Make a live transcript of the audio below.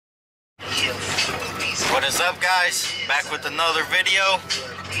What is up, guys? Back with another video.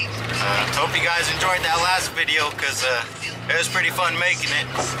 Hope you guys enjoyed that last video because it was pretty fun making it.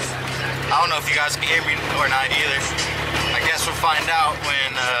 I don't know if you guys can hear me or not either. I guess we'll find out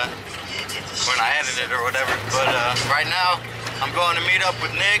when I edit it or whatever. But right now, I'm going to meet up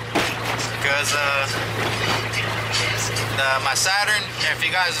with Nick because my Saturn, if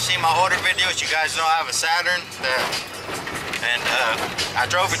you guys have seen my older videos, you guys know I have a Saturn and I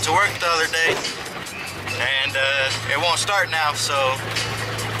drove it to work the other day and it won't start now, so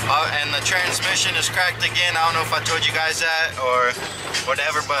and the transmission is cracked again. I don't know if I told you guys that or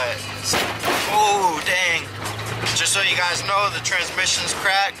whatever, but oh dang, just so you guys know, the transmission's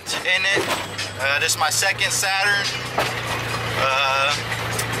cracked in it. This is my second Saturn.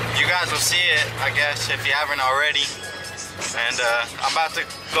 You guys will see it, I guess, if you haven't already. And I'm about to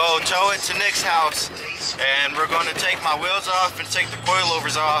go tow it to Nick's house, and we're going to take my wheels off and take the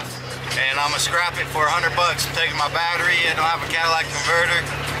coilovers off, and I'm gonna scrap it for $100 bucks. I'm taking my battery. I don't have a Cadillac converter,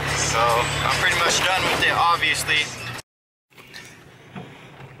 so I'm pretty much done with it, obviously.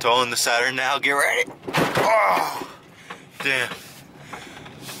 Towing the Saturn now. Get ready. Oh, damn.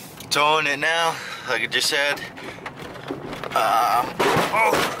 Towing it now, like I just said.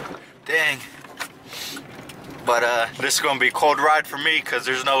 Oh, dang. But this is gonna be a cold ride for me because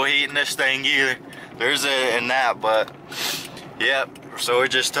there's no heat in this thing either. There's it in that, but yep. So we're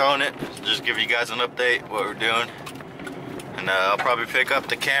just towing it. Just give you guys an update what we're doing, and I'll probably pick up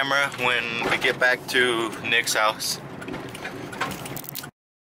the camera when we get back to Nick's house.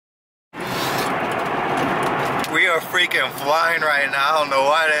 We are freaking flying right now. I don't know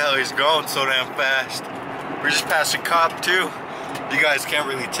why the hell he's going so damn fast. We're just past a cop too. You guys can't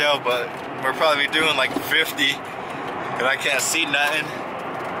really tell, but we're probably doing like 50, and I can't see nothing.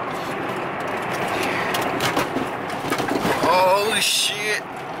 Oh shit.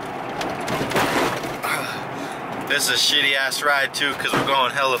 This is a shitty ass ride too because we're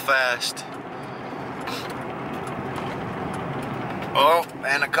going hella fast. Oh,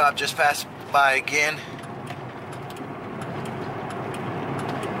 and a cop just passed by again.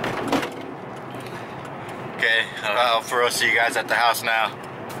 Okay, I'll see you guys at the house now.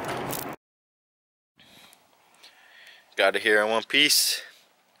 Got it here in one piece.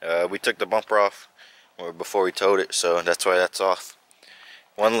 We took the bumper off before we towed it, so that's why that's off.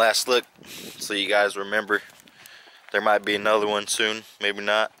 One last look so you guys remember. There might be another one soon, maybe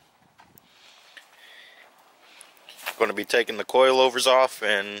not. Going to be taking the coilovers off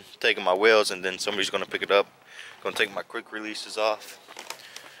and taking my wheels, and then somebody's going to pick it up. Going to take my quick releases off.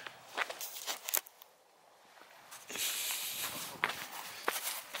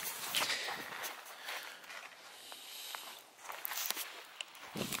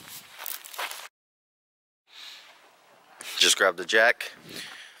 Just grabbed the jack.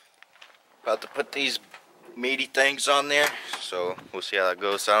 About to put these meaty things on there, so we'll see how that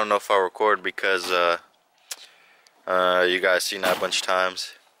goes. I don't know if I'll record because you guys seen that a bunch of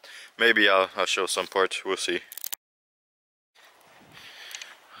times. Maybe I'll show some parts. We'll see.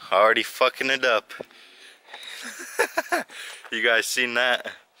 Already fucking it up. You guys seen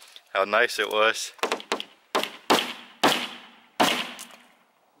that? How nice it was.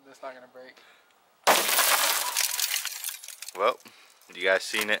 That's not gonna break. Well, you guys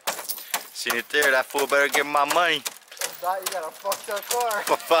seen it. Seen it there. That fool better give me my money. If not, you got a fucked up car.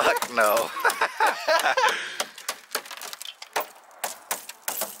 Fuck no.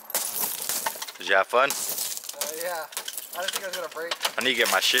 Did you have fun? Yeah. I didn't think I was gonna break. I need to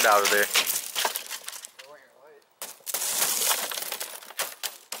get my shit out of there.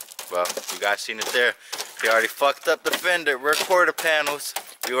 Well, you guys seen it there. He already fucked up the fender. We're quarter panels.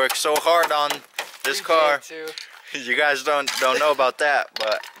 We worked so hard on this car. Too. You guys don't know about that,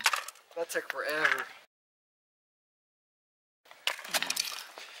 but that took forever.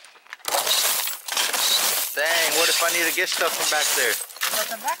 Dang, what if I need to get stuff from back there? There's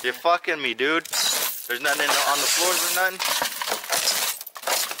nothing back there. You're fucking me, dude. There's nothing on the floors or nothing?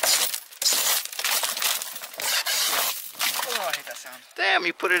 Oh, I hate that sound. Damn,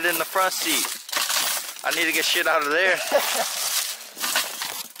 you put it in the front seat. I need to get shit out of there.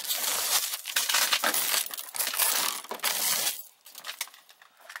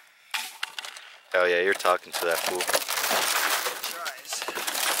 Hell yeah, you're talking to that fool.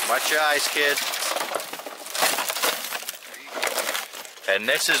 Watch your eyes, kid. And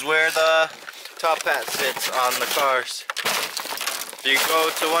this is where the top hat sits on the cars. If you go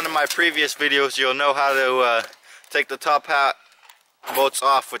to one of my previous videos, you'll know how to take the top hat bolts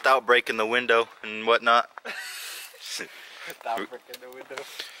off without breaking the window and whatnot. Without breaking the window.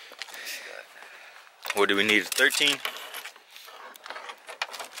 What do we need? 13?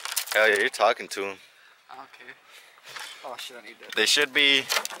 Hell yeah, you're talking to him. Okay. Oh shit, I need that. They should be,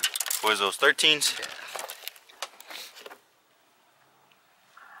 what is those, 13s? Yeah.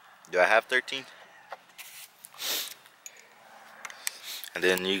 Do I have 13? And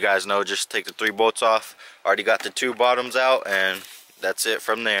then you guys know, just take the 3 bolts off. Already got the 2 bottoms out, and that's it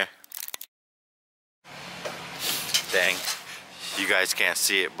from there. Dang, you guys can't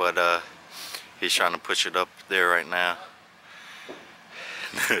see it, but he's trying to push it up there right now.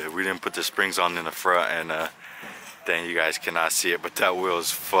 We didn't put the springs on in the front, and dang, you guys cannot see it, but that wheel is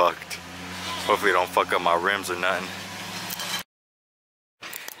fucked. Hopefully it don't fuck up my rims or nothing.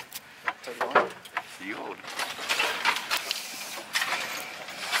 You hold it.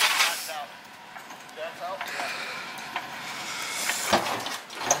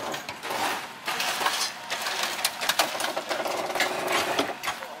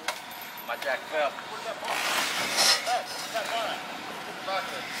 My jack fell.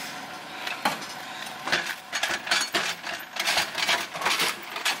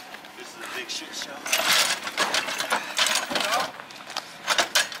 This is a big shit show.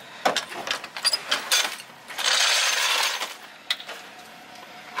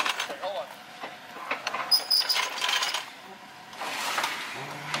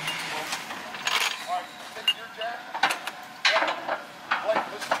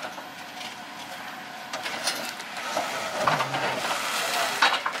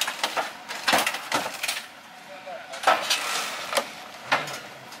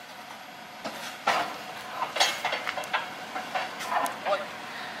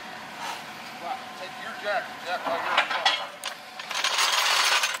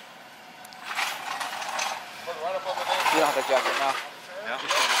 You don't have a jacket now. Yeah.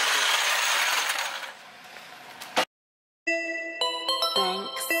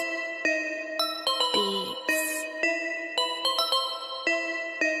 Thanks. Beats.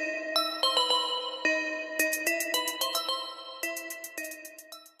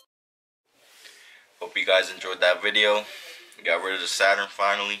 Hope you guys enjoyed that video. Got rid of the Saturn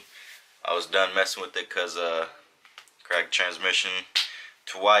finally. I was done messing with it because cracked transmission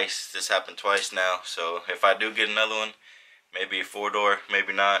twice. This happened twice now. So if I do get another one, maybe a 4-door,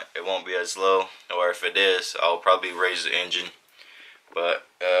 maybe not. It won't be as low. Or if it is, I'll probably raise the engine. But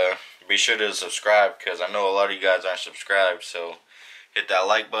be sure to subscribe, because I know a lot of you guys aren't subscribed. So hit that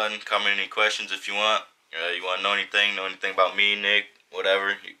like button. Comment any questions if you want. You want to know anything about me, Nick,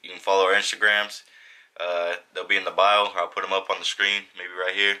 whatever. You can follow our Instagrams. They'll be in the bio, or I'll put them up on the screen, maybe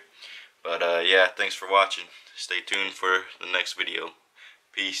right here. But yeah, thanks for watching. Stay tuned for the next video.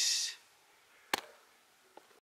 Peace.